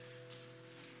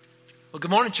Well, good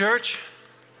morning, church.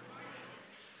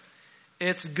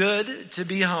 It's good to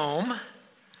be home.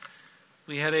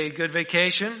 We had a good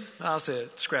vacation. I'll say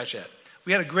it, scratch that.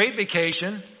 We had a great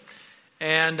vacation,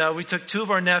 and we took two of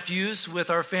our nephews with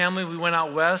our family. We went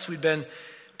out west. We'd been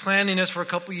planning this for a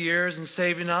couple years and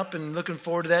saving up and looking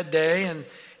forward to that day.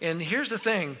 And here's the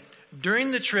thing.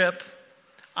 During the trip,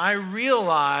 I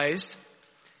realized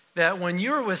that when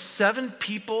you're with 7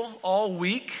 people all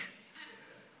week,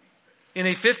 in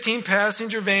a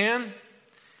 15-passenger van,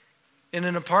 in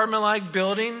an apartment-like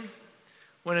building,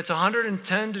 when it's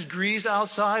 110 degrees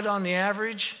outside on the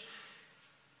average,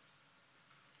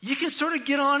 you can sort of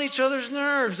get on each other's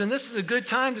nerves. And this is a good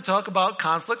time to talk about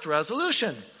conflict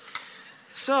resolution.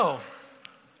 So,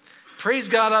 praise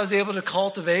God I was able to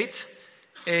cultivate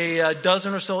a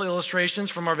dozen or so illustrations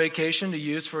from our vacation to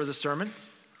use for the sermon.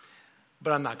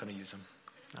 But I'm not going to use them.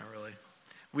 Not really.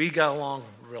 We got along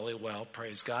really well,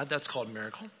 praise God. That's called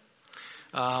miracle.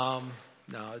 No,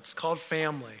 it's called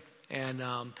family. And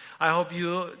I hope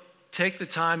you take the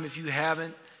time, if you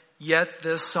haven't yet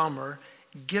this summer,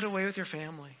 get away with your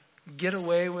family. Get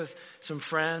away with some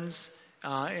friends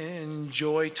and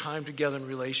enjoy time together in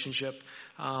relationship.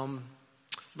 A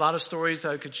lot of stories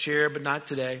I could share, but not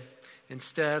today.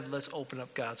 Instead, let's open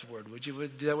up God's Word. Would you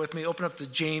do that with me? Open up to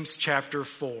James chapter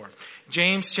 4.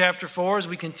 James chapter 4, as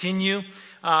we continue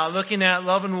looking at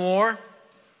love and war.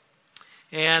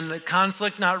 And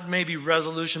conflict, not maybe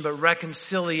resolution, but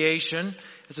reconciliation.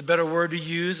 It's a better word to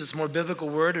use. It's a more biblical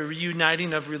word, a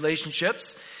reuniting of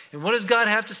relationships. And what does God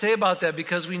have to say about that?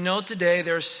 Because we know today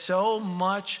there's so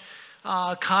much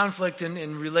conflict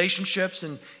in relationships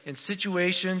and in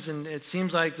situations, and it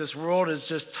seems like this world is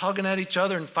just tugging at each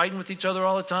other and fighting with each other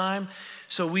all the time.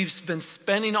 So we've been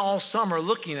spending all summer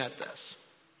looking at this.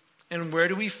 And where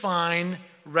do we find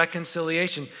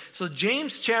reconciliation? So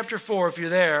James chapter 4, if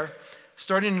you're there,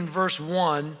 starting in verse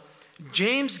 1,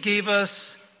 James gave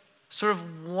us sort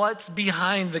of what's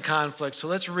behind the conflict. So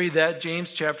let's read that,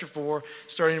 James chapter 4,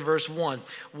 starting in verse 1.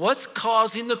 What's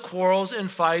causing the quarrels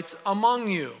and fights among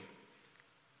you?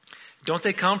 Don't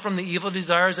they come from the evil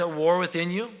desires at war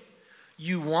within you?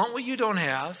 You want what you don't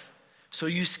have, so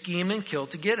you scheme and kill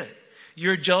to get it.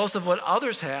 You're jealous of what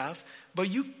others have, but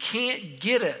you can't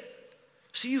get it.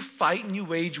 So you fight and you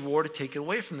wage war to take it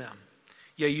away from them.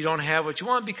 Yeah, you don't have what you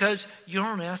want because you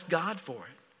don't ask God for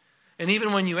it. And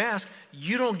even when you ask,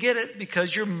 you don't get it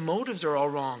because your motives are all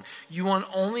wrong. You want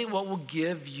only what will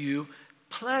give you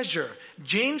pleasure.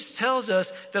 James tells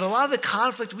us that a lot of the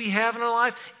conflict we have in our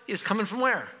life is coming from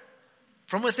where?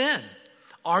 From within.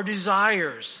 Our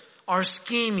desires, our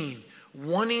scheming,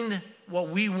 wanting what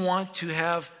we want to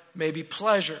have maybe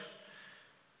pleasure.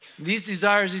 These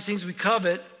desires, these things we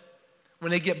covet,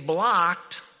 when they get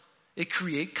blocked, it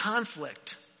creates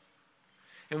conflict.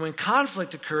 And when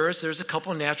conflict occurs, there's a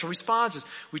couple of natural responses.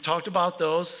 We talked about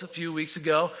those a few weeks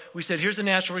ago. We said, here's the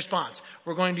natural response.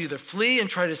 We're going to either flee and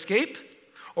try to escape,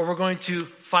 or we're going to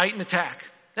fight and attack.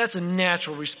 That's a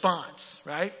natural response,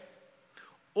 right?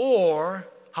 Or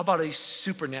how about a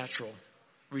supernatural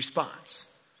response?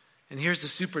 And here's the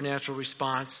supernatural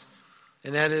response,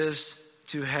 and that is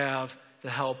to have the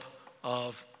help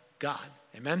of God.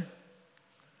 Amen?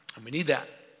 And we need that.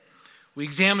 We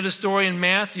examined a story in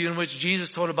Matthew in which Jesus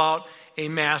told about a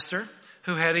master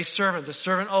who had a servant. The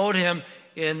servant owed him,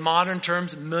 in modern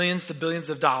terms, millions to billions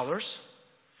of dollars.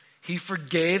 He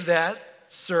forgave that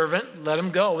servant, let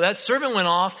him go. That servant went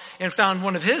off and found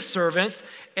one of his servants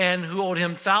and who owed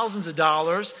him thousands of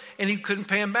dollars, and he couldn't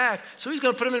pay him back. So he's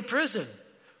going to put him in prison.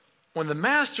 When the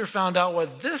master found out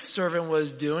what this servant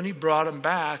was doing, he brought him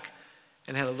back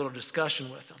and had a little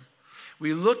discussion with him.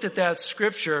 We looked at that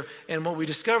scripture, and what we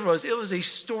discovered was it was a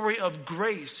story of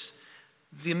grace.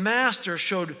 The master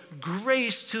showed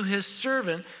grace to his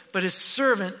servant, but his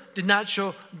servant did not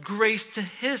show grace to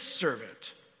his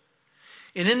servant.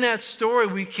 And in that story,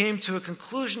 we came to a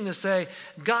conclusion to say,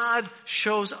 God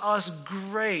shows us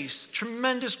grace,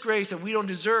 tremendous grace that we don't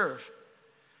deserve.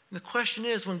 And the question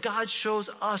is, when God shows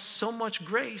us so much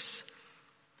grace,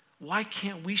 why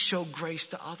can't we show grace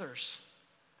to others?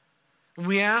 And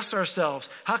we asked ourselves,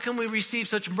 how can we receive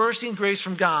such mercy and grace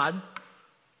from God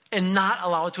and not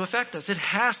allow it to affect us? It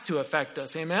has to affect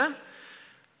us. Amen?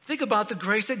 Think about the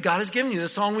grace that God has given you. The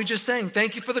song we just sang,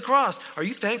 thank you for the cross. Are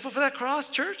you thankful for that cross,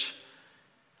 church?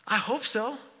 I hope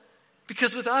so.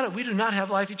 Because without it, we do not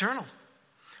have life eternal.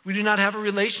 We do not have a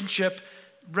relationship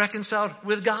reconciled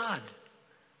with God.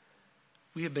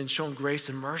 We have been shown grace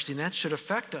and mercy, and that should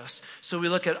affect us. So we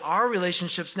look at our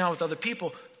relationships now with other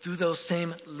people through those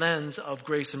same lens of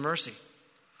grace and mercy.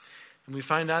 And we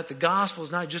find out the gospel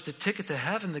is not just a ticket to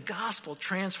heaven. The gospel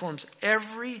transforms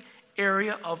every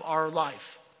area of our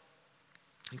life,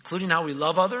 including how we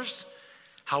love others,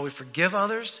 how we forgive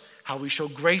others, how we show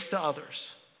grace to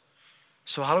others.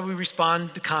 So how do we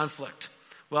respond to conflict?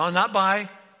 Well, not by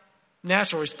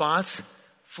natural response,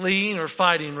 fleeing or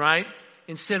fighting, right?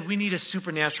 Instead, we need a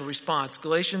supernatural response.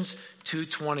 Galatians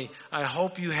 2:20. I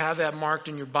hope you have that marked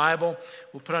in your Bible.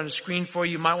 We'll put it on the screen for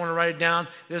you. You might want to write it down.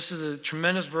 This is a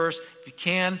tremendous verse. If you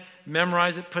can,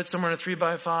 memorize it. Put it somewhere in a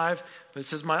 3x5. But it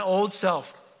says, my old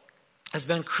self has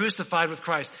been crucified with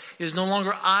Christ. It is no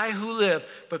longer I who live,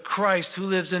 but Christ who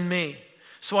lives in me.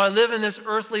 So I live in this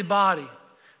earthly body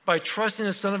by trusting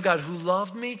the Son of God who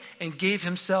loved me and gave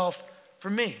himself for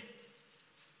me.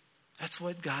 That's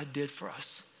what God did for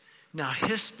us. Now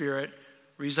his Spirit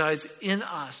resides in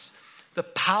us. The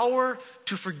power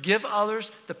to forgive others,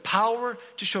 the power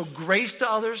to show grace to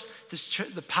others,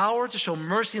 the power to show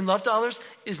mercy and love to others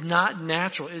is not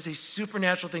natural. It is a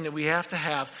supernatural thing that we have to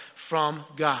have from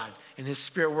God and his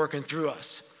Spirit working through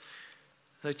us.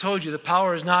 As I told you, the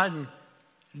power is not in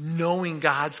knowing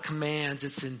God's commands.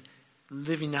 It's in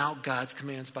living out God's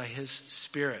commands by his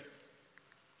Spirit.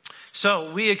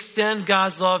 So we extend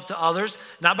God's love to others,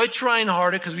 not by trying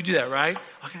harder, because we do that, right?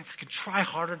 I can try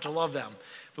harder to love them.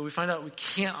 But we find out we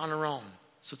can't on our own.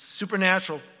 So it's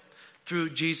supernatural through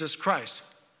Jesus Christ.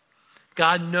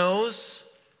 God knows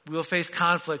we will face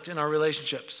conflict in our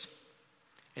relationships.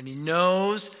 And he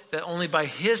knows that only by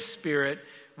his Spirit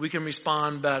we can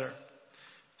respond better.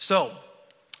 So,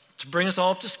 to bring us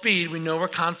all up to speed, we know where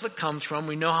conflict comes from.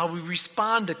 We know how we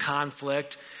respond to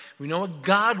conflict. We know what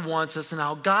God wants us and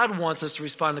how God wants us to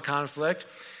respond to conflict.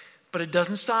 But it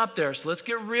doesn't stop there. So let's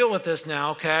get real with this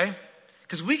now, okay?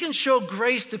 Because we can show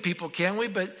grace to people, can't we?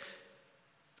 But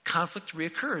conflict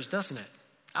reoccurs, doesn't it?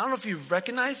 I don't know if you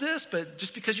recognize this, but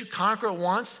just because you conquer it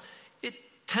once, it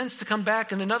tends to come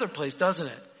back in another place, doesn't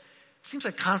it? It seems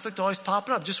like conflict always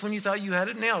popping up just when you thought you had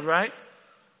it nailed, right?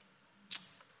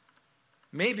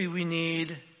 Maybe we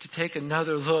need to take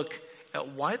another look at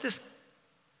why this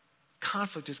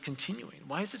conflict is continuing.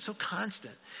 Why is it so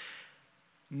constant?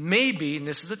 Maybe, and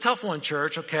this is a tough one,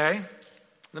 church, okay?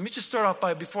 Let me just start off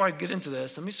by, before I get into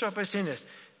this, let me start by saying this.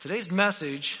 Today's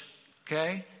message,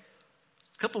 okay,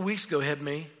 a couple of weeks ago hit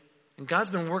me, and God's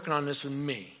been working on this with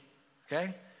me,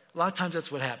 okay? A lot of times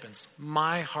that's what happens.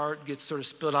 My heart gets sort of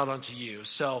spilled out onto you.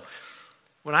 So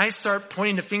when I start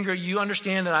pointing the finger at you,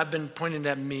 understand that I've been pointing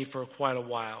at me for quite a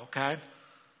while, okay?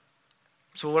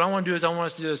 So what I want to do is I want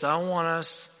us to do this. I want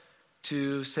us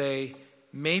to say,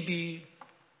 maybe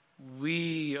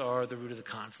we are the root of the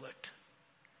conflict.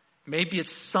 Maybe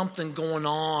it's something going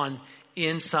on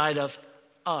inside of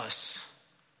us.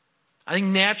 I think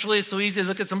naturally it's so easy to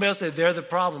look at somebody else and say, they're the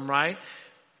problem, right?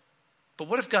 But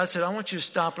what if God said, I want you to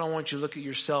stop and I want you to look at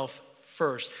yourself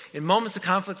first. In moments of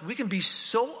conflict, we can be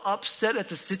so upset at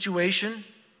the situation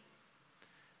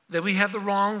that we have the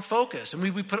wrong focus. And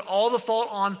we put all the fault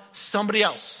on somebody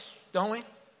else, don't we?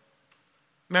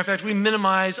 Matter of fact, we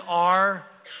minimize our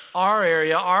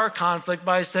area, our conflict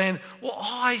by saying, well,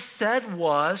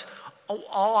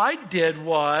 all I did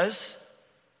was,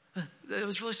 it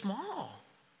was really small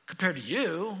compared to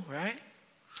you, right?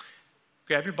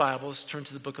 Grab your Bibles, turn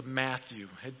to the book of Matthew.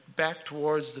 Head back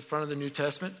towards the front of the New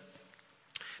Testament.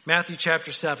 Matthew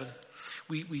chapter 7.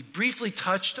 We briefly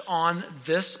touched on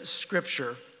this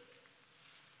scripture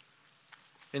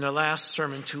in our last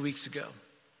sermon 2 weeks ago.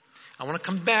 I want to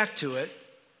come back to it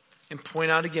and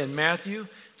point out again. Matthew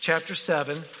chapter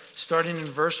 7, starting in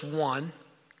verse 1,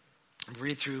 and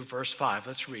read through verse 5.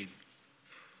 Let's read.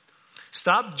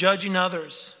 Stop judging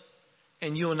others,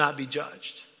 and you will not be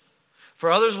judged.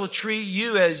 For others will treat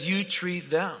you as you treat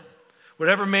them.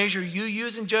 Whatever measure you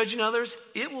use in judging others,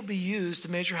 it will be used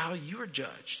to measure how you are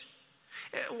judged.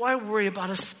 Why worry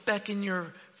about a speck in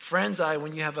your friend's eye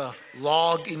when you have a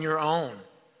log in your own?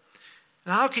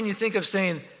 And how can you think of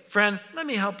saying, friend, let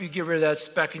me help you get rid of that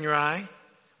speck in your eye,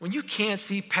 when you can't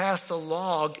see past the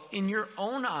log in your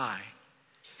own eye?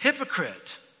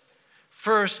 Hypocrite.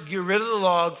 First, get rid of the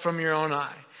log from your own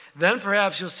eye. Then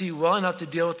perhaps you'll see well enough to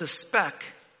deal with the speck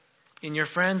in your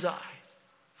friend's eye.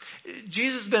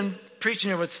 Jesus has been preaching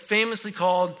here what's famously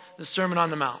called the Sermon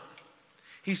on the Mount.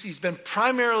 He's been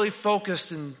primarily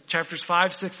focused in chapters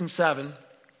 5, 6, and 7,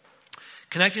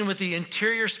 connecting with the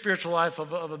interior spiritual life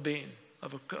of a being,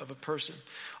 of a person.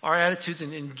 Our attitudes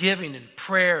in giving and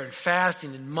prayer and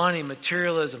fasting and money,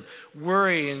 materialism,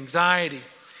 worry, anxiety.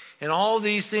 And all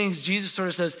these things, Jesus sort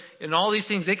of says, in all these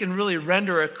things, they can really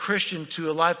render a Christian to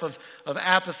a life of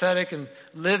apathetic and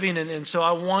living. And so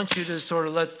I want you to sort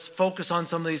of let's focus on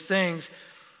some of these things.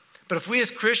 But if we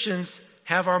as Christians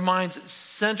have our minds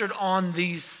centered on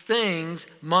these things,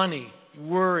 money,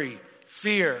 worry,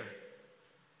 fear,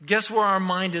 guess where our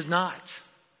mind is not?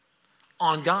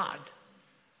 On God.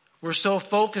 We're so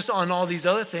focused on all these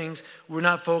other things, we're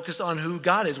not focused on who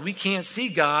God is. We can't see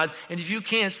God, and if you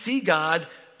can't see God,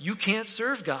 you can't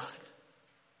serve God.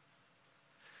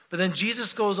 But then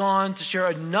Jesus goes on to share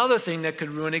another thing that could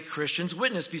ruin a Christian's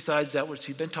witness besides that which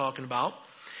he's been talking about.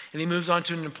 And he moves on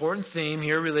to an important theme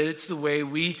here related to the way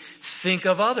we think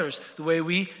of others, the way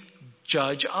we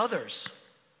judge others.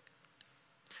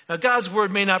 Now, God's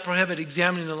word may not prohibit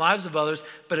examining the lives of others,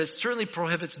 but it certainly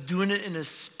prohibits doing it in a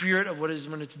spirit of what is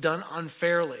when it's done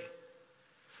unfairly.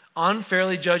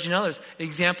 Unfairly judging others. The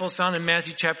example is found in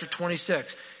Matthew chapter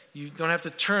 26. You don't have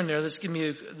to turn there. Let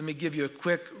me give you a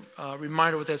quick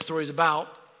reminder what that story is about.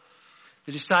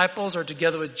 The disciples are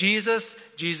together with Jesus.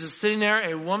 Jesus is sitting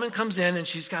there. A woman comes in and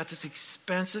she's got this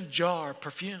expensive jar of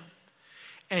perfume.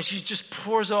 And she just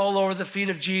pours it all over the feet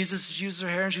of Jesus. She uses her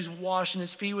hair and she's washing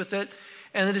his feet with it.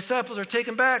 And the disciples are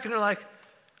taken back and they're like,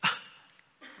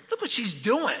 look what she's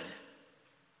doing.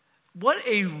 What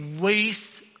a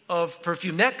waste of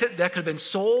perfume. That could have been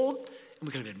sold and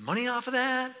we could have made money off of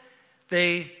that.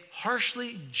 They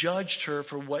harshly judged her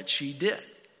for what she did.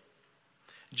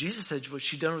 Jesus said what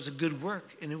she done was a good work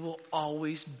and it will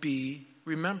always be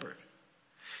remembered.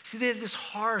 See, they had this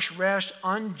harsh, rash,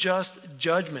 unjust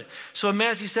judgment. So in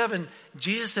Matthew 7,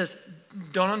 Jesus says,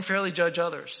 don't unfairly judge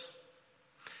others.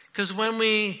 Because when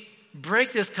we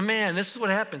break this command, this is what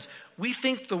happens. We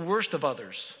think the worst of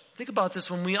others. Think about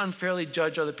this when we unfairly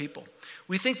judge other people.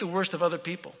 We think the worst of other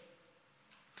people.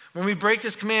 When we break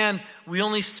this command, we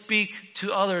only speak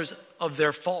to others of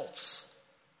their faults.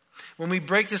 When we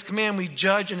break this command, we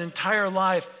judge an entire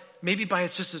life, maybe by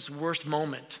just its worst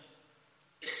moment.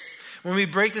 When we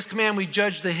break this command, we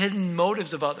judge the hidden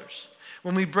motives of others.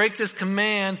 When we break this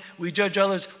command, we judge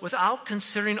others without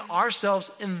considering ourselves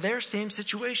in their same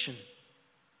situation.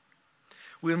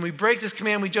 When we break this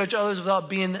command, we judge others without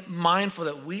being mindful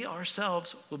that we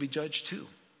ourselves will be judged too.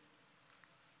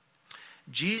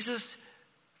 Jesus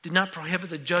did not prohibit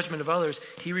the judgment of others.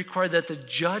 He required that the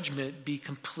judgment be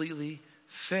completely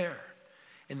fair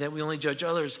and that we only judge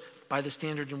others by the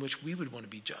standard in which we would want to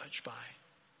be judged by.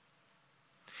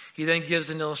 He then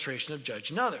gives an illustration of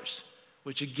judging others,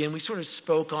 which again we sort of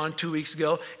spoke on 2 weeks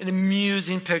ago. An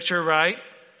amusing picture, right?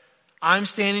 I'm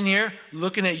standing here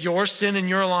looking at your sin in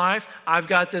your life. I've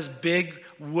got this big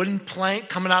wooden plank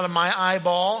coming out of my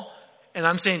eyeball. And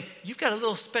I'm saying, you've got a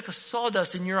little speck of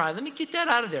sawdust in your eye. Let me get that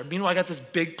out of there. Meanwhile, I got this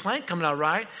big plank coming out,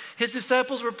 right? His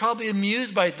disciples were probably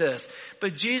amused by this.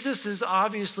 But Jesus is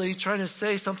obviously trying to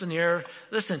say something here.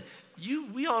 Listen,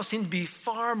 we all seem to be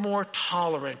far more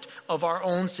tolerant of our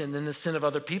own sin than the sin of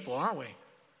other people, aren't we?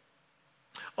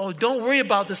 Oh, don't worry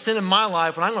about the sin in my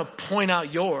life when I'm going to point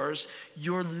out yours,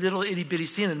 your little itty bitty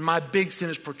sin, and my big sin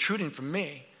is protruding from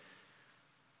me.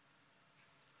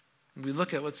 We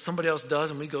look at what somebody else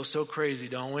does and we go so crazy,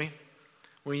 don't we?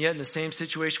 When yet in the same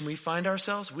situation we find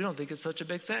ourselves, we don't think it's such a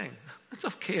big thing. It's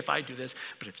okay if I do this,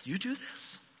 but if you do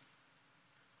this,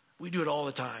 we do it all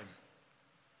the time.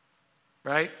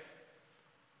 Right?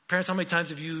 Parents, how many times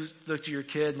have you looked at your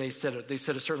kid and they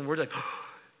said a certain word like, oh,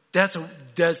 that's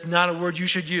not a word you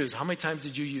should use. How many times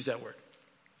did you use that word?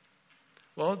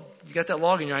 Well, you got that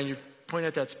log in your eye and you're pointing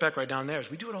at that speck right down there.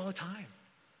 We do it all the time.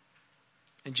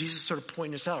 And Jesus is sort of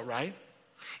pointing us out, right?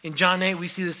 In John 8, we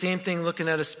see the same thing looking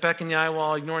at a speck in the eye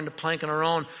while ignoring the plank on our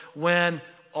own when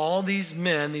all these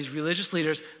men, these religious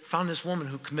leaders, found this woman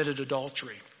who committed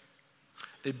adultery.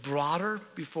 They brought her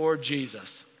before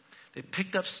Jesus. They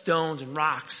picked up stones and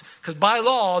rocks because by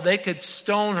law, they could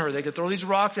stone her. They could throw these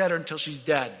rocks at her until she's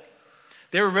dead.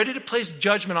 They were ready to place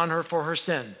judgment on her for her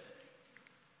sin.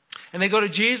 And they go to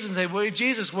Jesus and say, well,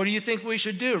 Jesus, what do you think we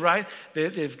should do, right?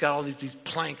 They've got all these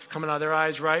planks coming out of their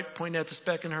eyes, right? Pointing at the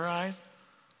speck in her eyes.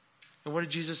 And what did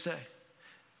Jesus say?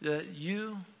 That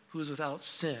you who is without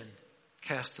sin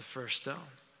cast the first stone.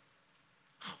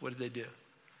 What did they do?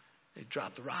 They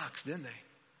dropped the rocks, didn't they?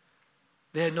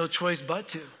 They had no choice but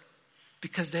to.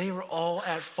 Because they were all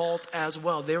at fault as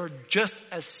well. They were just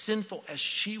as sinful as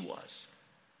she was.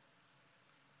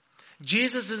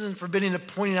 Jesus isn't forbidding the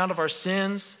pointing out of our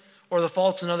sins or the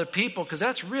faults in other people, because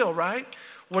that's real, right?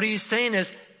 What he's saying is,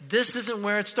 this isn't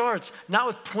where it starts. Not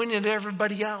with pointing at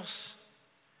everybody else.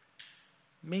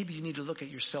 Maybe you need to look at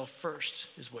yourself first,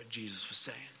 is what Jesus was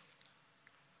saying.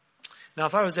 Now,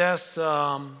 if I was asked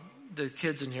the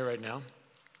kids in here right now,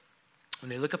 when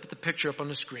they look up at the picture up on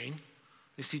the screen,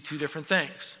 they see two different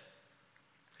things.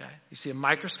 Okay? You see a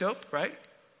microscope, right?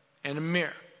 And a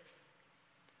mirror.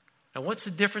 Now, what's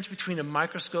the difference between a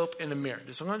microscope and a mirror?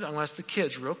 I'm going to ask the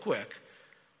kids real quick.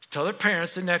 Tell their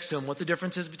parents sitting next to them what the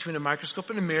difference is between a microscope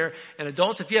and a mirror. And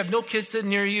adults, if you have no kids sitting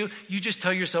near you, you just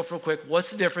tell yourself real quick, what's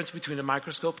the difference between a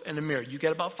microscope and a mirror? You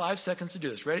get about 5 seconds to do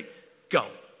this. Ready? Go.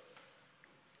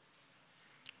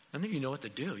 None of you know what to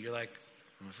do. You're like,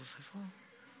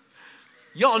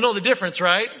 you all know the difference,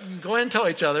 right? Go ahead and tell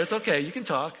each other. It's okay. You can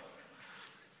talk.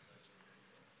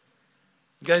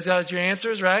 You guys got your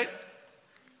answers, right?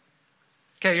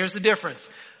 Okay, here's the difference.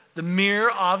 The mirror,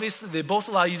 obviously, they both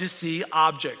allow you to see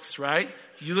objects, right?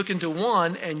 You look into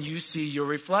one and you see your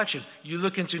reflection. You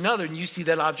look into another and you see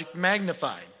that object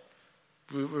magnified.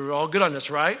 We're all good on this,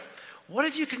 right? What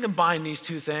if you can combine these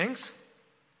two things?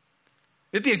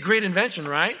 It'd be a great invention,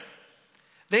 right?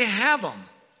 They have them.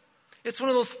 It's one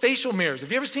of those facial mirrors.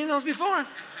 Have you ever seen those before?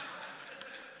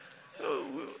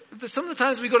 Some of the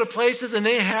times we go to places and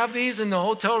they have these in the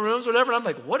hotel rooms, whatever. And I'm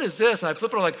like, what is this? And I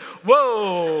flip it. I'm like,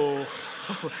 whoa,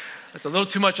 that's a little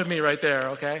too much of me right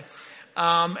there. Okay.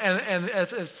 And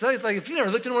it's like, if you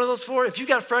never looked at one of those before, if you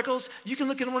got freckles, you can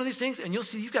look at one of these things and you'll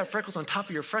see you've got freckles on top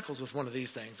of your freckles with one of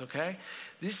these things. Okay.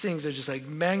 These things are just like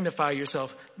magnify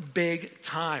yourself big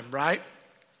time, right?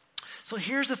 So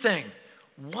here's the thing.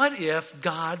 What if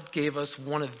God gave us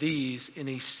one of these in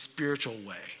a spiritual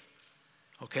way?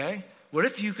 Okay? What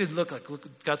if you could look,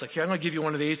 God's like, here, I'm going to give you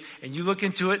one of these, and you look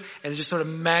into it, and it just sort of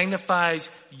magnifies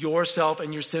yourself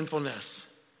and your sinfulness.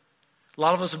 A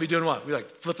lot of us would be doing what? We like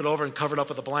flip it over and cover it up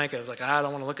with a blanket. It's like, I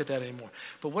don't want to look at that anymore.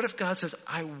 But what if God says,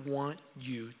 I want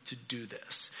you to do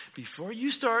this? Before you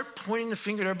start pointing the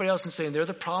finger at everybody else and saying they're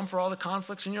the problem for all the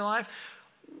conflicts in your life,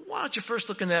 why don't you first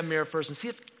look in that mirror first and see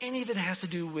if any of it has to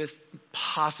do with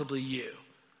possibly you?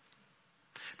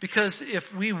 Because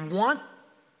if we want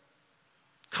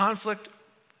conflict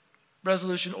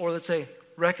resolution, or let's say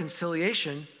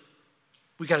reconciliation,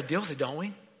 we got to deal with it, don't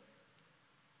we?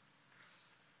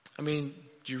 I mean,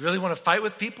 do you really want to fight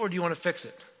with people, or do you want to fix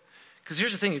it? Because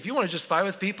here's the thing. If you want to just fight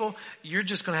with people, you're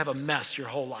just going to have a mess your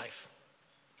whole life.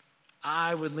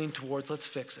 I would lean towards, let's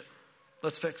fix it.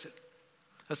 Let's fix it.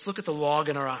 Let's look at the log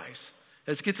in our eyes.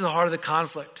 Let's get to the heart of the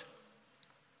conflict.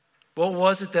 What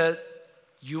was it that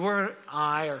you or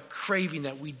I are craving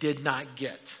that we did not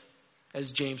get,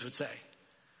 as James would say?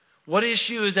 What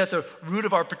issue is at the root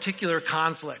of our particular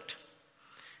conflict?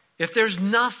 If there's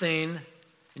nothing,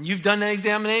 and you've done that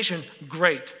examination,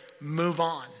 great, move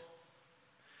on.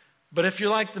 But if you're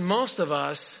like the most of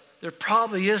us, there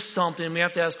probably is something. We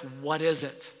have to ask, what is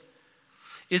it?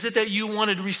 Is it that you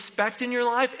wanted respect in your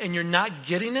life and you're not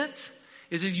getting it?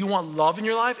 Is it you want love in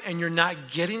your life and you're not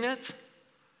getting it?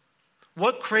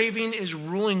 What craving is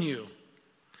ruling you?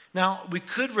 Now, we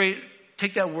could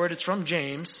take that word, it's from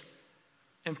James,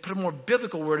 and put a more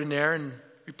biblical word in there and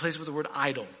replace it with the word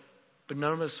idol. But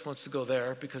none of us wants to go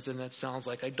there because then that sounds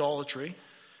like idolatry.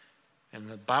 And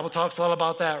the Bible talks a lot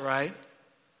about that, right?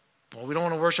 Well, we don't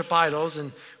want to worship idols,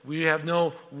 and we have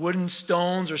no wooden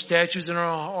stones or statues in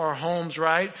our homes,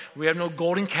 right? We have no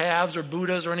golden calves or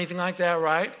Buddhas or anything like that,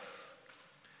 right?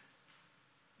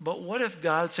 But what if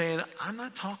God's saying, I'm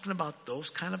not talking about those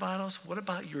kind of idols. What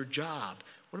about your job?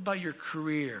 What about your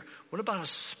career? What about a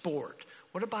sport?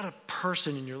 What about a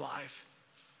person in your life?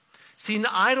 See, an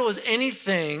idol is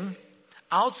anything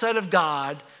outside of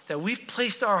God that we've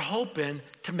placed our hope in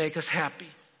to make us happy.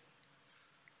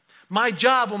 My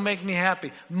job will make me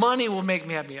happy. Money will make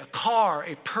me happy. A car,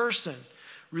 a person,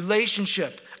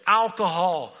 relationship,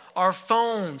 alcohol, our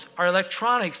phones, our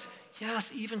electronics. Yes,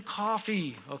 even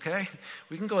coffee, okay?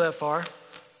 We can go that far.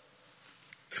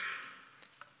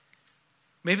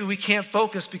 Maybe we can't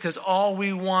focus because all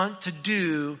we want to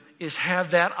do is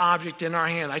have that object in our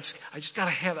hand. I just got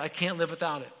to have it. I can't live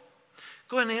without it.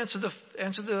 Go ahead and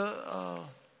answer the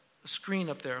screen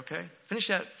up there, okay? Finish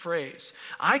that phrase.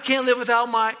 I can't live without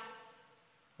my...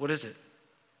 What is it?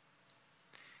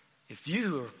 If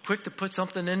you are quick to put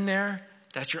something in there,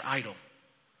 that's your idol.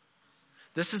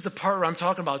 This is the part where I'm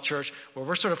talking about, church, where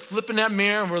we're sort of flipping that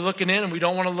mirror and we're looking in and we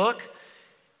don't want to look.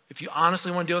 If you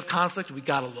honestly want to deal with conflict, we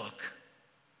got to look.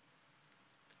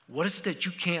 What is it that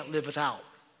you can't live without?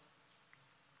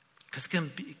 Because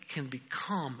it can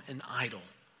become an idol.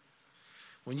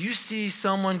 When you see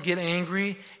someone get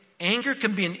angry, anger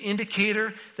can be an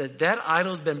indicator that that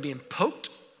idol has been being poked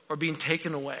or being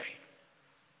taken away.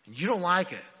 And you don't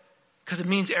like it because it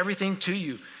means everything to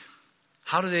you.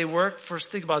 How do they work? First,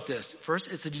 think about this. First,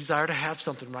 it's a desire to have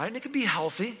something, right? And it can be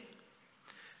healthy.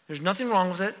 There's nothing wrong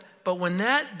with it. But when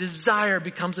that desire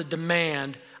becomes a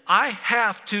demand, I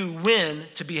have to win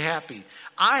to be happy.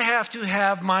 I have to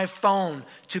have my phone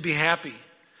to be happy.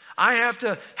 I have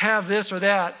to have this or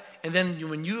that. And then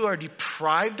when you are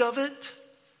deprived of it,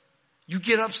 you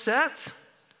get upset.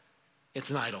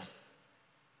 It's an idol.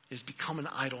 is become an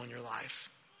idol in your life.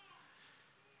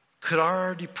 Could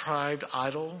our deprived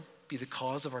idol be the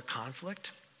cause of our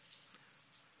conflict?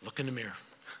 Look in the mirror.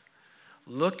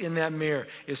 Look in that mirror.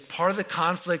 Is part of the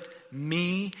conflict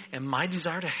me and my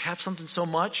desire to have something so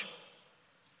much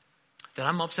that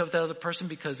I'm upset with that other person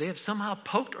because they have somehow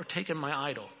poked or taken my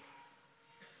idol?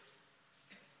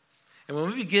 And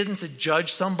when we begin to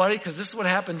judge somebody, because this is what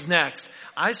happens next,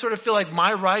 I sort of feel like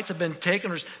my rights have been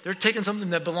taken, or they're taking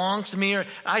something that belongs to me, or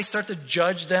I start to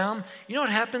judge them. You know what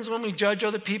happens when we judge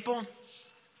other people?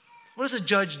 What does a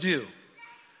judge do?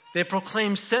 They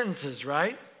proclaim sentences,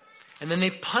 right? And then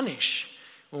they punish.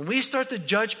 When we start to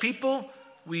judge people,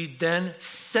 we then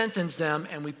sentence them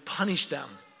and we punish them.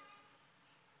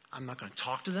 I'm not going to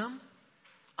talk to them.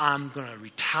 I'm going to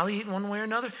retaliate in one way or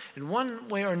another. In one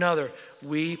way or another,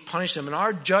 we punish them. And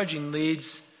our judging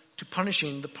leads to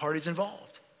punishing the parties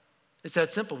involved. It's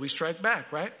that simple. We strike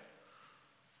back, right?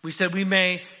 We said we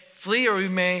may flee or we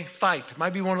may fight. It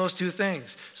might be one of those two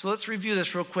things. So let's review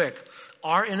this real quick.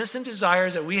 Our innocent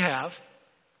desires that we have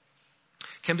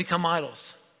can become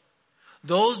idols.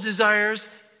 Those desires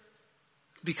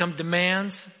become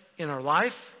demands in our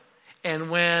life.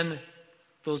 And when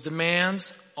those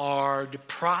demands are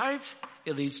deprived,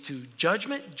 it leads to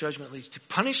judgment. Judgment leads to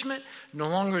punishment. No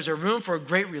longer is there room for a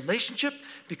great relationship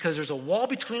because there's a wall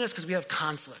between us because we have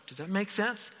conflict. Does that make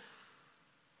sense?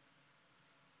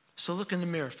 So look in the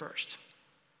mirror first.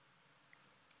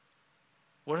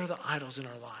 What are the idols in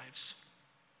our lives?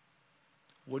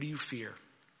 What do you fear?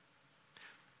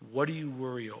 What do you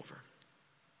worry over?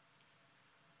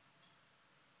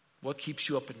 What keeps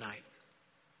you up at night?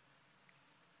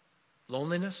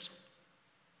 Loneliness?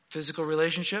 Physical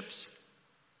relationships?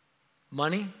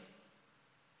 Money?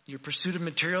 Your pursuit of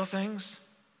material things?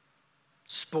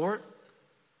 Sport?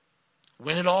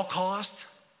 Win at all costs?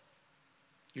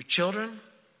 Your children?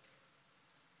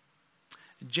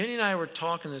 Jenny and I were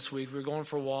talking this week. We were going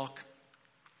for a walk.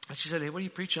 And she said, hey, what are you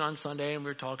preaching on Sunday? And we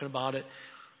were talking about it.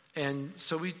 And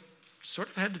so we sort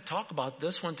of had to talk about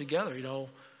this one together, you know,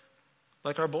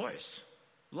 like our boys.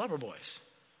 Love our boys.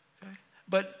 Okay?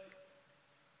 But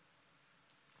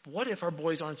what if our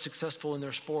boys aren't successful in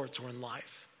their sports or in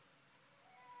life?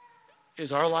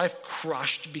 Is our life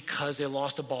crushed because they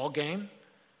lost a ball game?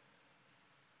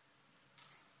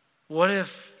 What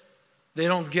if they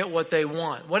don't get what they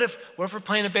want? What if we're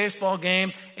playing a baseball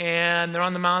game and they're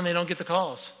on the mound and they don't get the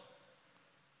calls?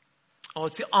 Oh,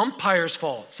 it's the umpire's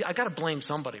fault. See, I got to blame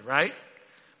somebody, right?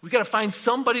 We got to find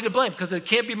somebody to blame because it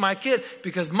can't be my kid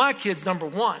because my kid's number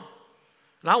one.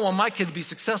 And I want my kid to be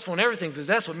successful in everything because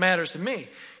that's what matters to me.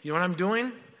 You know what I'm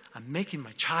doing? I'm making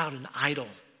my child an idol.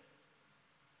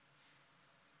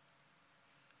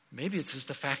 Maybe it's just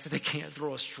the fact that they can't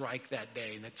throw a strike that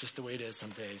day, and that's just the way it is some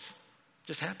days. It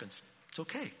just happens. It's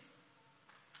okay.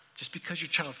 Just because your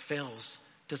child fails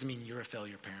doesn't mean you're a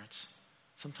failure, parents.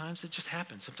 Sometimes it just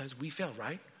happens. Sometimes we fail,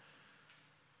 right?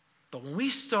 But when we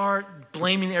start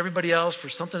blaming everybody else for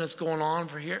something that's going on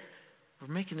over here,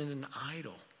 we're making it an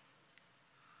idol.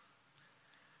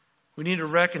 We need to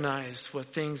recognize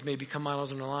what things may become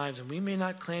idols in our lives. And we may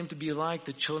not claim to be like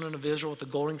the children of Israel with the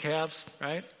golden calves,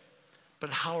 right? But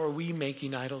how are we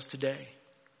making idols today?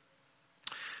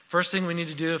 First thing we need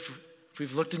to do, if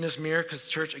we've looked in this mirror, because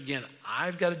church, again,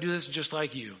 I've got to do this just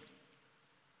like you.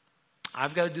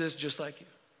 I've got to do this just like you.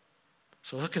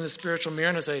 So look in the spiritual mirror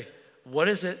and say, what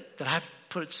is it that I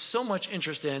put so much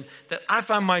interest in that I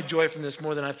find my joy from this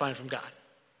more than I find from God?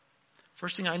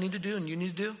 First thing I need to do and you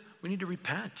need to do, we need to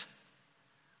repent.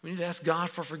 We need to ask God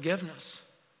for forgiveness.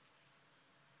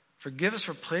 Forgive us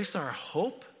for placing our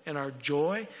hope and our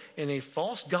joy in a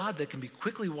false God that can be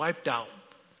quickly wiped out.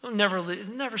 It'll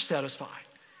never satisfy.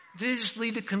 They just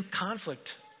lead to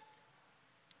conflict.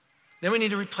 Then we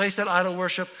need to replace that idol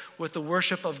worship with the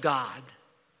worship of God.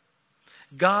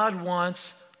 God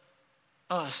wants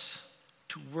us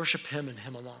to worship Him and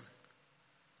Him alone.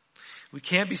 We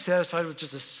can't be satisfied with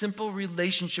just a simple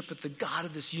relationship with the God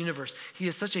of this universe. He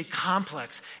is such a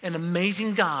complex and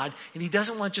amazing God, and He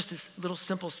doesn't want just this little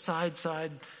simple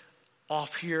side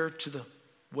off here to the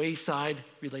wayside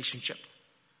relationship.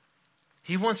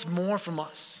 He wants more from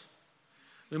us.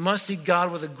 We must see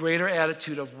God with a greater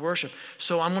attitude of worship.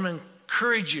 So I'm going to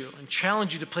encourage you and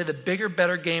challenge you to play the bigger,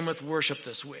 better game with worship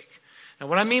this week. Now,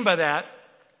 what I mean by that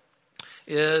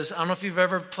is, I don't know if you've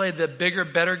ever played the bigger,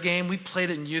 better game. We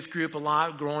played it in youth group a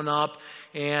lot growing up.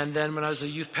 And then when I was a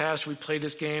youth pastor, we played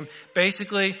this game.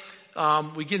 Basically,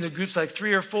 we get into groups like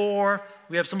 3 or 4.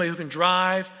 We have somebody who can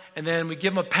drive. And then we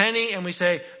give them a penny and we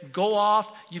say, go off.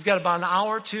 You've got about an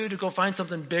hour or two to go find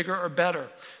something bigger or better.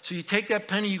 So you take that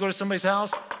penny, you go to somebody's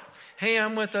house. Hey,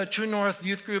 I'm with a True North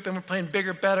youth group and we're playing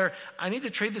bigger, better. I need to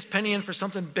trade this penny in for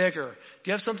something bigger. Do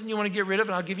you have something you want to get rid of?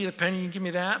 And I'll give you the penny. You give me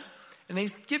that. And they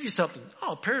give you something.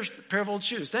 Oh, a pair of old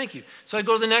shoes. Thank you. So I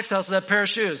go to the next house with that pair of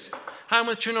shoes. Hi, I'm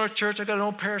with True North Church. I got an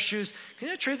old pair of shoes. Can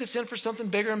I trade this in for something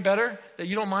bigger and better that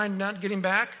you don't mind not getting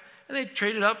back? And they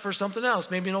trade it up for something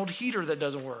else, maybe an old heater that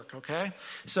doesn't work, okay?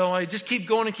 So I just keep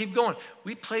going and keep going.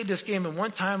 We played this game, and one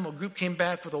time a group came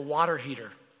back with a water heater.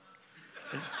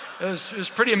 It was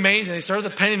pretty amazing. They started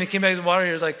with a penny and they came back with a water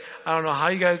heater. It was like, I don't know how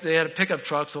you guys, they had a pickup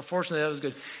truck, so fortunately that was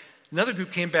good. Another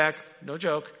group came back, no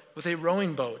joke, with a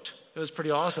rowing boat. It was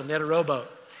pretty awesome. They had a rowboat.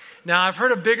 Now, I've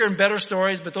heard of bigger and better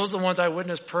stories, but those are the ones I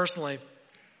witnessed personally.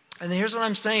 And then here's what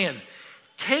I'm saying.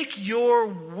 Take your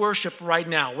worship right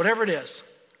now, whatever it is,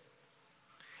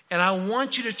 and I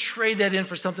want you to trade that in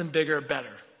for something bigger or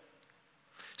better.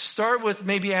 Start with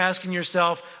maybe asking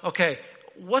yourself, okay,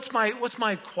 what's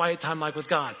my quiet time like with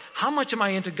God? How much am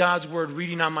I into God's Word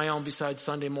reading on my own besides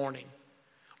Sunday morning?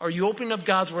 Are you opening up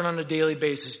God's Word on a daily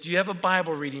basis? Do you have a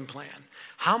Bible reading plan?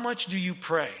 How much do you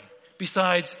pray?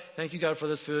 Besides, thank you God for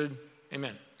this food.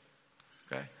 Amen.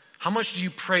 Okay. How much do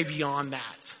you pray beyond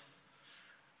that?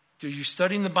 Are you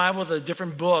studying the Bible with a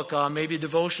different book, maybe a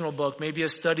devotional book, maybe a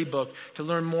study book to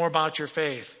learn more about your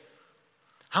faith?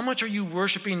 How much are you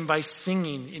worshiping by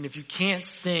singing? And if you can't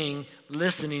sing,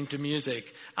 listening to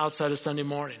music outside of Sunday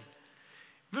morning?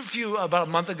 About a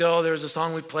month ago, there was a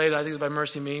song we played, I think it was by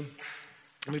Mercy Me.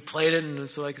 And we played it, and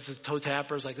it's like it's a toe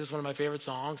tapper. It's like, this is one of my favorite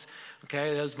songs.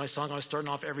 Okay, that was my song I was starting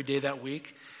off every day that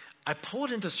week. I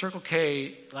pulled into Circle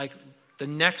K like the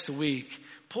next week,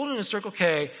 pulled into Circle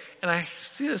K, and I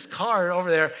see this car over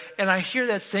there, and I hear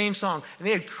that same song. And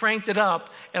they had cranked it up,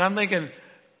 and I'm thinking,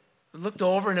 I looked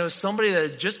over, and it was somebody that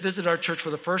had just visited our church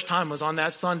for the first time, was on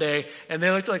that Sunday, and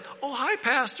they looked like, oh, hi,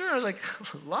 Pastor. I was like,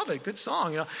 love it, good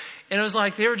song, you know. And it was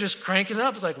like they were just cranking it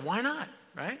up. It's like, why not,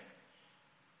 right?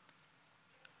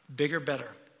 Bigger, better.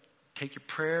 Take your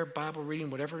prayer, Bible reading,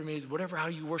 whatever it means, whatever how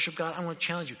you worship God. I want to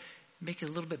challenge you. Make it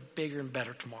a little bit bigger and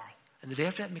better tomorrow. And the day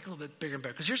after that, make it a little bit bigger and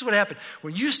better. Because here's what happened.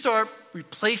 When you start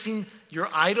replacing your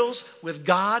idols with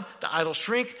God, the idols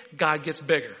shrink, God gets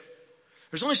bigger.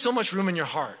 There's only so much room in your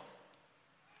heart.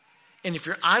 And if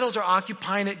your idols are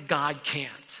occupying it, God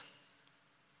can't.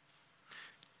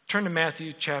 Turn to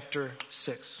Matthew chapter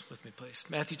 6 with me, please.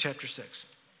 Matthew chapter 6.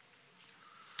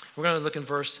 We're going to look in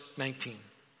verse 19.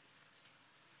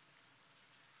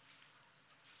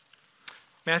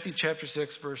 Matthew chapter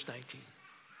 6, verse 19.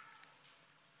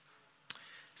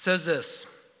 Says this,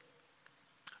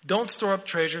 don't store up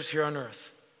treasures here on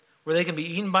earth, where they can be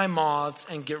eaten by moths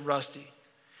and get rusty,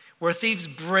 where thieves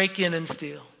break in and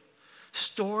steal.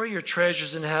 Store your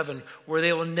treasures in heaven, where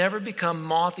they will never become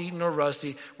moth-eaten or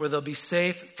rusty, where they'll be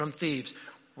safe from thieves.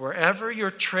 Wherever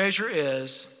your treasure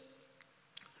is,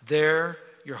 there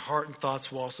your heart and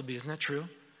thoughts will also be. Isn't that true? You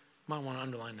might want to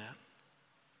underline that.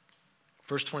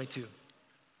 Verse 22.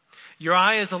 Your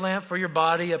eye is a lamp for your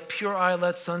body. A pure eye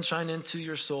lets sunshine into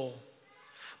your soul.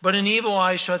 But an evil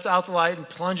eye shuts out the light and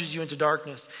plunges you into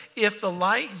darkness. If the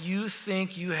light you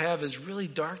think you have is really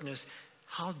darkness,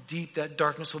 how deep that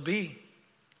darkness will be.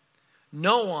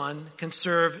 No one can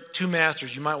serve two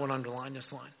masters. You might want to underline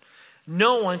this line.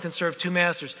 No one can serve two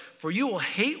masters, for you will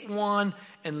hate one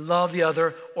and love the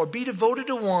other, or be devoted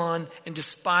to one and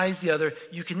despise the other.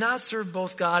 You cannot serve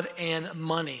both God and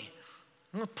money.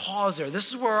 I'm going to pause there. This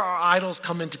is where our idols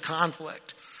come into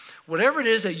conflict. Whatever it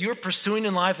is that you're pursuing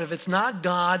in life, if it's not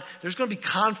God, there's going to be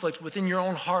conflict within your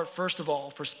own heart, first of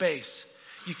all, for space.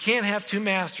 You can't have two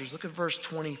masters. Look at verse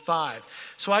 25.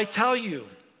 So I tell you,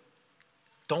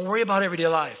 don't worry about everyday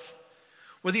life.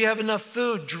 Whether you have enough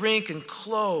food, drink, and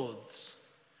clothes.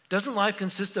 Doesn't life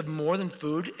consist of more than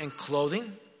food and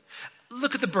clothing?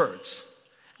 Look at the birds.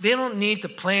 They don't need to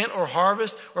plant or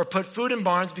harvest or put food in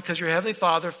barns because your Heavenly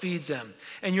Father feeds them.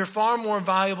 And you're far more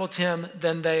valuable to Him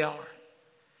than they are.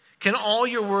 Can all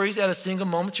your worries add a single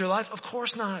moment to your life? Of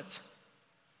course not.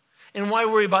 And why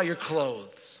worry about your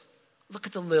clothes? Look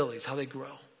at the lilies, how they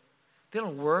grow. They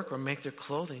don't work or make their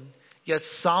clothing. Yet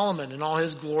Solomon in all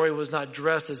his glory was not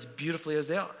dressed as beautifully as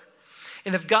they are.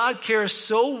 And if God cares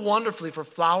so wonderfully for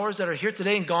flowers that are here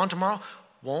today and gone tomorrow,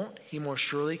 won't He more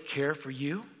surely care for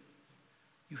you?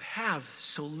 You have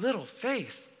so little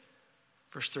faith.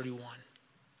 Verse 31.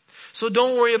 So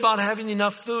don't worry about having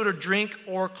enough food or drink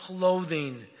or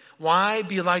clothing. Why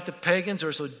be like the pagans who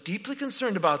are so deeply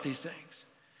concerned about these things?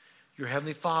 Your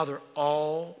Heavenly Father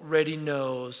already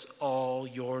knows all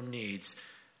your needs.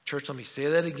 Church, let me say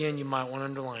that again. You might want to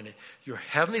underline it. Your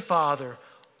Heavenly Father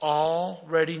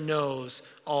already knows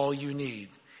all you need.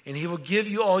 And he will give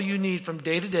you all you need from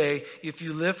day to day if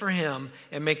you live for him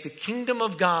and make the kingdom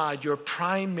of God your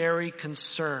primary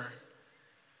concern.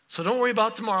 So don't worry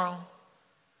about tomorrow,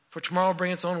 for tomorrow will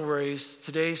bring its own worries.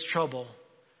 Today's trouble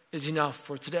is enough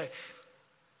for today.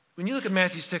 When you look at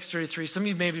Matthew 6:33, some of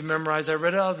you maybe memorized. I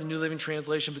read it out of the New Living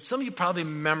Translation, but some of you probably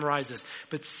memorize this.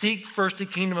 But seek first the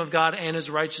kingdom of God and his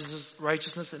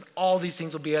righteousness, and all these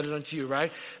things will be added unto you,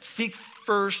 right? Seek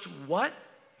first what?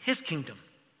 His kingdom.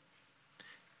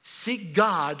 Seek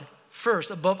God first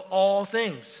above all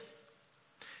things.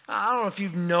 I don't know if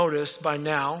you've noticed by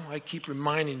now, I keep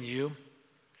reminding you,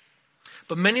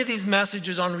 but many of these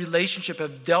messages on relationship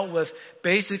have dealt with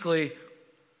basically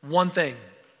one thing: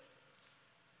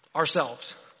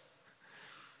 ourselves.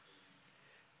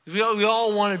 We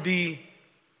all want to be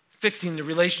fixing the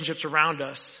relationships around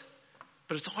us,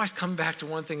 but it's always come back to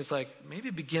one thing. It's like, maybe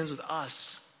it begins with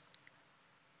us.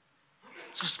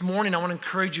 So this morning, I want to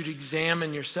encourage you to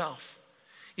examine yourself.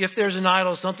 If there's an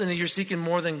idol, something that you're seeking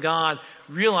more than God,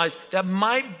 realize that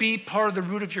might be part of the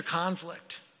root of your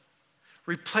conflict.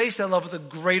 Replace that love with a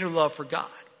greater love for God.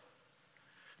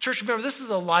 Church, remember, this is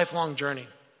a lifelong journey.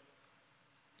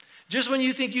 Just when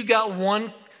you think you got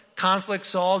one conflict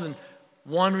solved and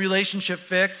one relationship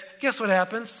fixed, guess what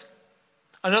happens?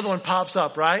 Another one pops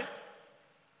up, right?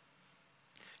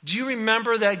 Do you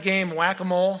remember that game,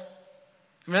 Whack-A-Mole?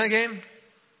 Remember that game?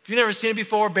 If you've never seen it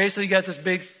before, basically you got this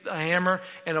big hammer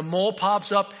and a mole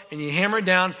pops up and you hammer it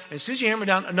down. And as soon as you hammer it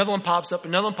down, another one pops up,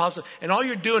 another one pops up. And all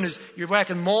you're doing is you're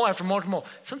whacking mole after mole after mole.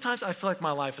 Sometimes I feel like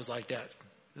my life is like that.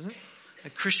 Isn't it?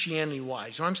 Like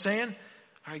Christianity-wise. You know what I'm saying?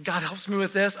 All right, God helps me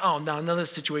with this. Oh, now another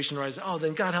situation arises. Oh,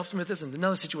 then God helps me with this and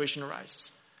another situation arises.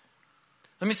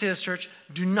 Let me say this, church.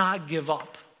 Do not give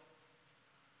up.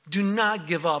 Do not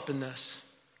give up in this.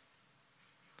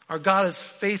 Our God is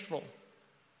faithful.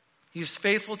 He's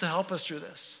faithful to help us through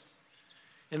this.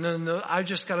 And then I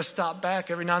just got to stop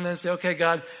back every now and then and say, okay,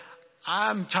 God,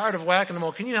 I'm tired of whacking them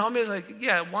all. Can you help me? It's like,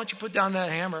 yeah, why don't you put down that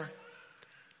hammer?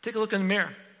 Take a look in the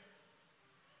mirror.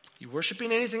 You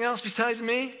worshiping anything else besides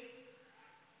me?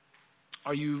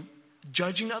 Are you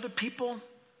judging other people?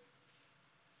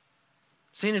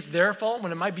 Saying it's their fault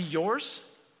when it might be yours?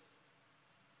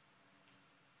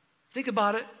 Think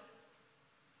about it.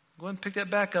 Go ahead and pick that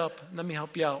back up. And let me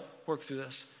help you out. Work through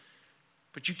this.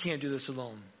 But you can't do this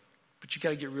alone. But you got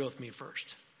to get real with me first.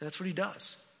 And that's what he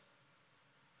does.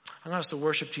 I'm going to ask the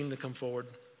worship team to come forward.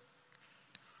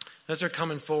 As they're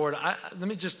coming forward,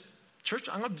 church,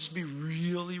 I'm going to just be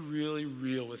really, really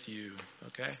real with you.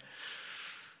 Okay?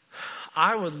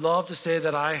 I would love to say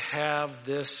that I have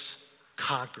this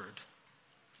conquered.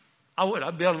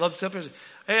 I'd be able to love to sit there and say,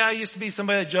 hey, I used to be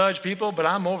somebody that judged people, but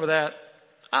I'm over that.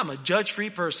 I'm a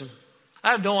judge-free person.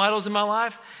 I have no idols in my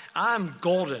life. I'm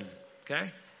golden.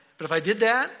 Okay? But if I did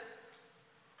that,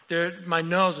 my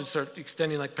nose would start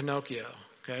extending like Pinocchio.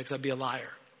 Okay? Because I'd be a liar.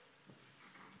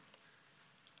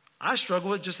 I struggle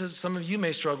with it just as some of you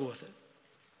may struggle with it.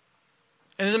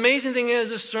 And the amazing thing is,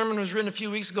 this sermon was written a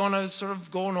few weeks ago, and I was sort of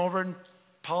going over it and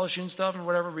polishing stuff and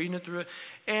whatever, reading it through it.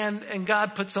 And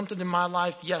God put something in my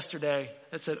life yesterday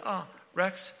that said, oh,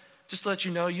 Rex, just to let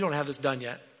you know, you don't have this done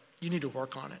yet. You need to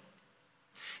work on it.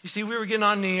 You see, we were getting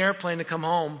on the airplane to come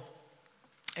home,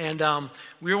 and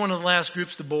we were one of the last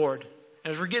groups to board.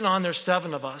 And as we're getting on, there's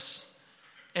 7 of us.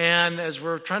 And as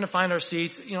we're trying to find our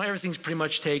seats, everything's pretty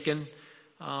much taken.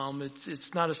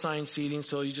 It's not assigned seating,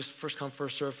 so you just first come,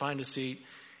 first serve, find a seat.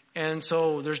 And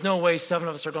so there's no way 7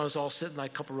 of us are going to all sit in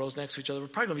like a couple rows next to each other. We're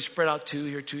probably going to be spread out 2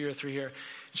 here, 3 here. And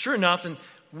sure enough, and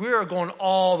we're going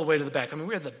all the way to the back. I mean,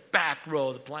 we're in the back row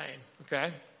of the plane,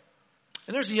 okay?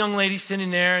 And there's a young lady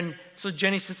sitting there, and so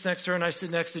Jenny sits next to her, and I sit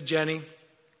next to Jenny.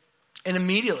 And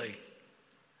immediately,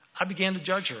 I began to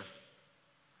judge her.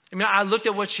 I mean, I looked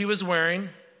at what she was wearing,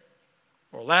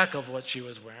 or lack of what she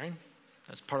was wearing.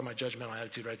 That's part of my judgmental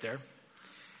attitude right there.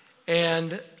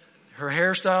 And her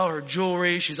hairstyle, her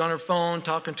jewelry, she's on her phone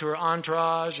talking to her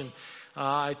entourage. And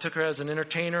I took her as an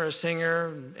entertainer, a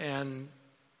singer, and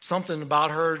something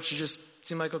about her, she just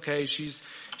seemed like, okay, she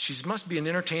must be an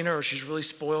entertainer, or she's really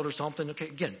spoiled or something. Okay,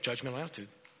 again, judgmental attitude.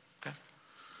 Okay.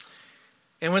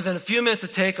 And within a few minutes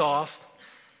of takeoff,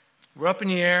 we're up in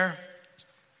the air.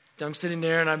 I'm sitting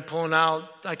there and I'm pulling out,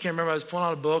 I can't remember, I was pulling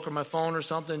out a book or my phone or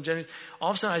something. Jenny, all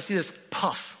of a sudden I see this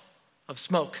puff of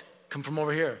smoke come from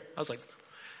over here. I was like,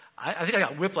 I think I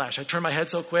got whiplash. I turned my head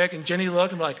so quick, and Jenny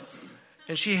looked and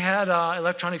and she had an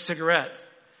electronic cigarette.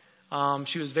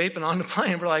 She was vaping on the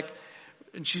plane.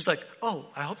 And she's like, oh,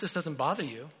 I hope this doesn't bother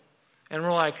you. And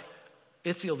we're like,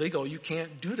 it's illegal. You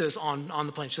can't do this on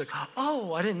the plane. She's like,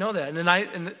 oh, I didn't know that. And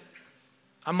then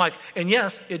I'm like, and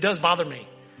yes, it does bother me.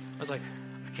 I was like,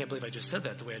 can't believe I just said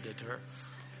that the way I did to her.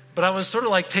 But I was sort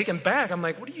of like taken back. I'm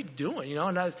like, what are you doing?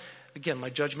 And again, my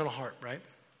judgmental heart, right?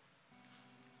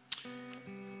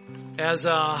 As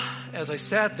I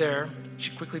sat there,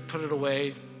 she quickly put it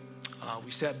away.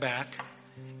 We sat back.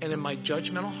 And in my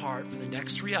judgmental heart, for the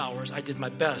next 3 hours, I did my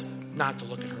best not to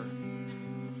look at her.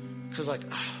 Because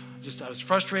I was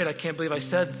frustrated. I can't believe I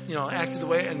said, acted the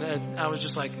way. And I was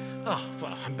just like, oh,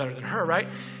 well, I'm better than her, right?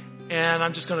 And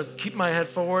I'm just going to keep my head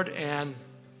forward and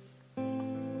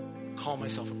call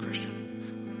myself a Christian.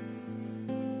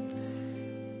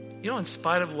 In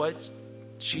spite of what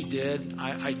she did,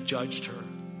 I judged her.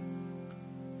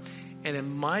 And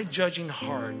in my judging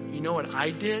heart, you know what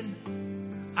I did?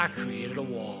 I created a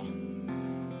wall.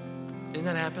 Isn't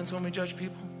that happens when we judge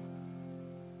people?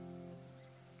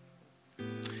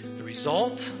 The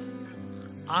result,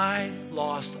 I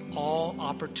lost all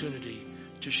opportunity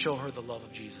to show her the love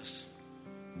of Jesus.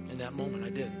 In that moment, I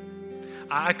did.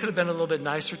 I could have been a little bit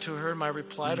nicer to her in my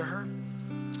reply to her.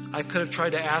 I could have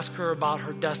tried to ask her about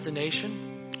her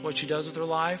destination, what she does with her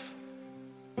life,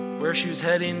 where she was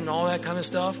heading, and all that kind of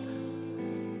stuff.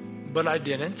 But I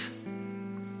didn't,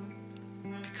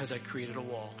 because I created a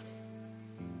wall.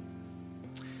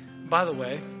 By the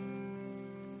way,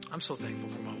 I'm so thankful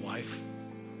for my wife.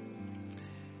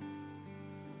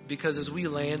 Because as we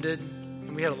landed,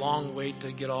 and we had a long wait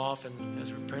to get off, and as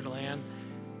we prepared to land,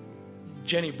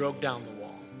 Jenny broke down the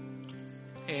wall.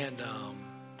 And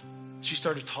she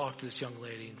started to talk to this young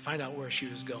lady and find out where she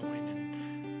was going,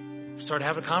 and started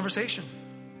having a conversation.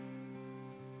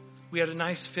 We had a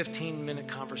nice 15-minute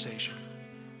conversation.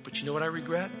 But you know what I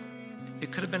regret?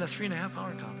 It could have been a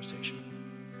 3.5-hour conversation.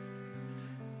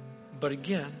 But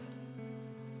again,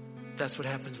 that's what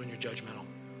happens when you're judgmental.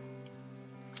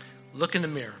 Look in the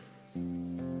mirror.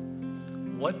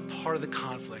 What part of the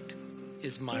conflict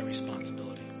is my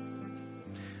responsibility?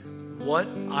 What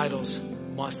idols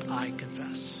must I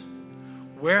confess?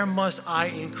 Where must I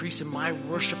increase in my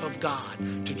worship of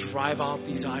God to drive out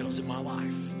these idols in my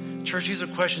life? Church, these are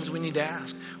questions we need to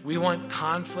ask. We want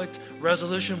conflict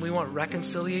resolution. We want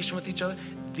reconciliation with each other.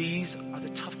 These are the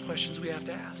tough questions we have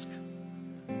to ask.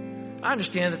 I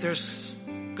understand that there's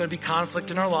going to be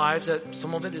conflict in our lives, that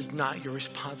some of it is not your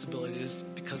responsibility. It is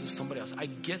because of somebody else. I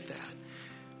get that.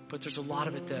 But there's a lot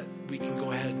of it that we can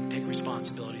go ahead and take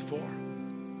responsibility for.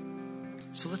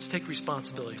 So let's take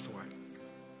responsibility for it.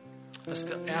 Let's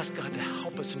ask God to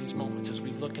help us in these moments as we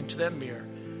look into that mirror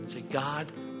and say,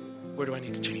 God, where do I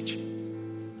need to change?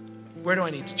 Where do I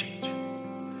need to change?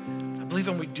 I believe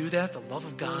when we do that, the love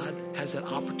of God has that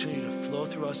opportunity to flow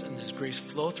through us, and His grace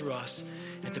flow through us,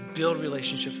 and to build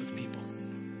relationships with people.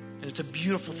 And it's a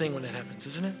beautiful thing when that happens,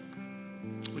 isn't it?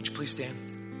 Would you please stand?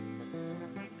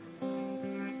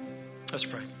 Let's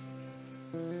pray.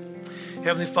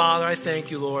 Heavenly Father, I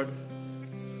thank you, Lord,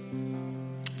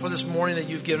 for this morning that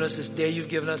you've given us, this day you've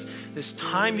given us, this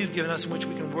time you've given us in which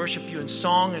we can worship you in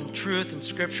song and truth and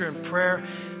scripture and prayer.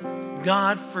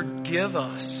 God, forgive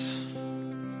us.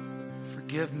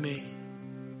 Forgive me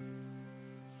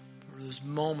for those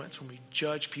moments when we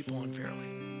judge people unfairly.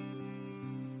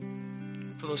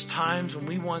 For those times when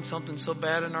we want something so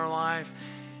bad in our life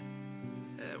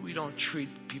that we don't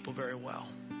treat people very well.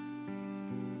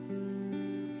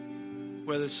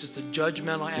 Whether it's just a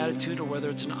judgmental attitude or whether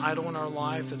it's an idol in our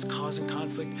life that's causing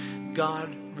conflict,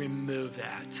 God, remove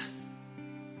that.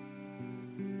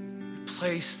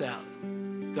 Replace that,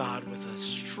 God, with a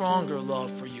stronger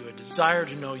love for you, a desire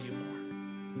to know you more.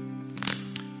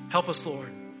 Help us,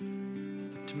 Lord,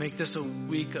 to make this a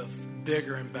week of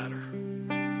bigger and better.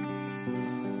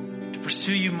 To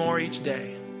pursue you more each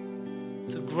day.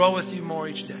 To grow with you more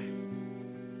each day.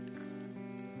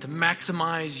 To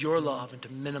maximize your love and to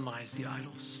minimize the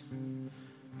idols.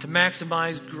 To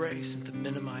maximize grace and to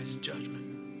minimize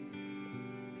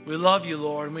judgment. We love you,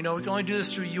 Lord, and we know we can only do this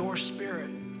through your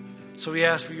Spirit. So we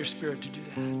ask for your Spirit to do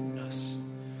that in us.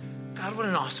 God, what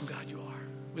an awesome God you are.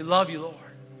 We love you, Lord.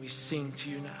 We sing to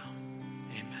you now.